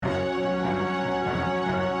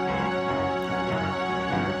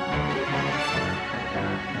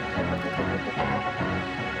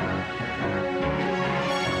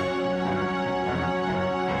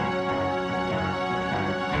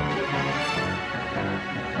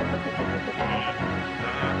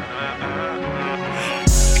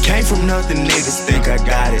from nothing, niggas think I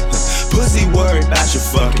got it. Pussy worried about your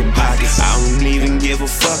fucking pockets. I don't even give a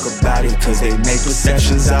fuck about it, cause they make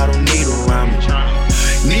perceptions I don't need around me.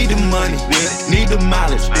 Need the money, need the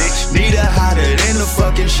mileage, bitch. Need her hotter than the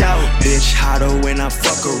fucking shower, bitch. Hotter when I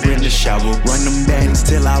fuck her in the shower. Run them bangs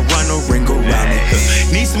till I run a ring around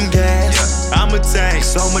it. Need some gas, I'm a tank.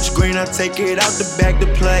 So much green, I take it out the back to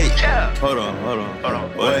play. Hold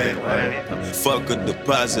on, wait. Fuck a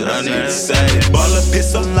deposit, I need to save. Baller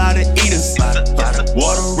piss a lot of eaters.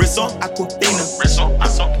 Water wrist on Aquafina.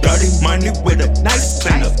 Dirty money with a nice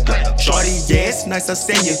cleaner. Shorty, yeah, it's nice, I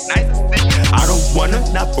seen you. I don't wanna,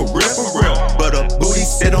 not for real, but a booty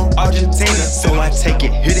sit on Argentina. So I take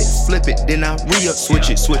it, hit it, flip it, then I re-up, switch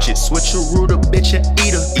it, switcheroo the bitch and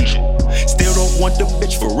eat her. Still don't want the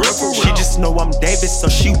bitch for real. She just know I'm Davis, so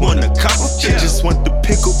she want a couple. She just want the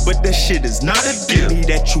pickle, but that shit is not a deal. Give me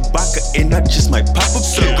that Chewbacca and I just might pop a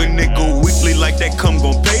pill. A nigga weekly like that, come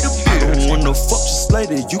gon' pay the bill. I don't want no fuck, just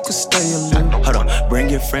later, you can stay a little. Hold on, bring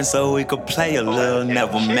your friends so we could play a little.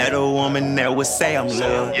 Never met a woman that would say I'm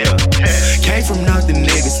little. Came from nothing,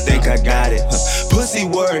 niggas think I got it. Pussy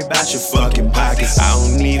worried about your fucking pockets. I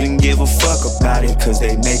don't even give a fuck about it, cause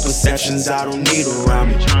they make perceptions I don't need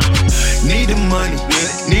around me. Need the money,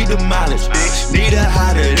 need the mileage, bitch. Need her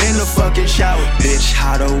hotter than the fucking shower, bitch.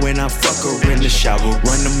 Hotter when I fuck her in the shower.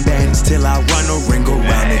 Run them bangs till I run a ring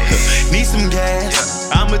around it. Need some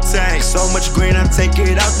gas, I'm a tank. So much green, I take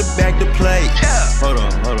it out the back to play. Hold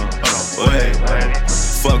on, wait.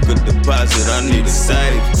 Fuck a deposit, I need to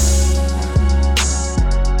save.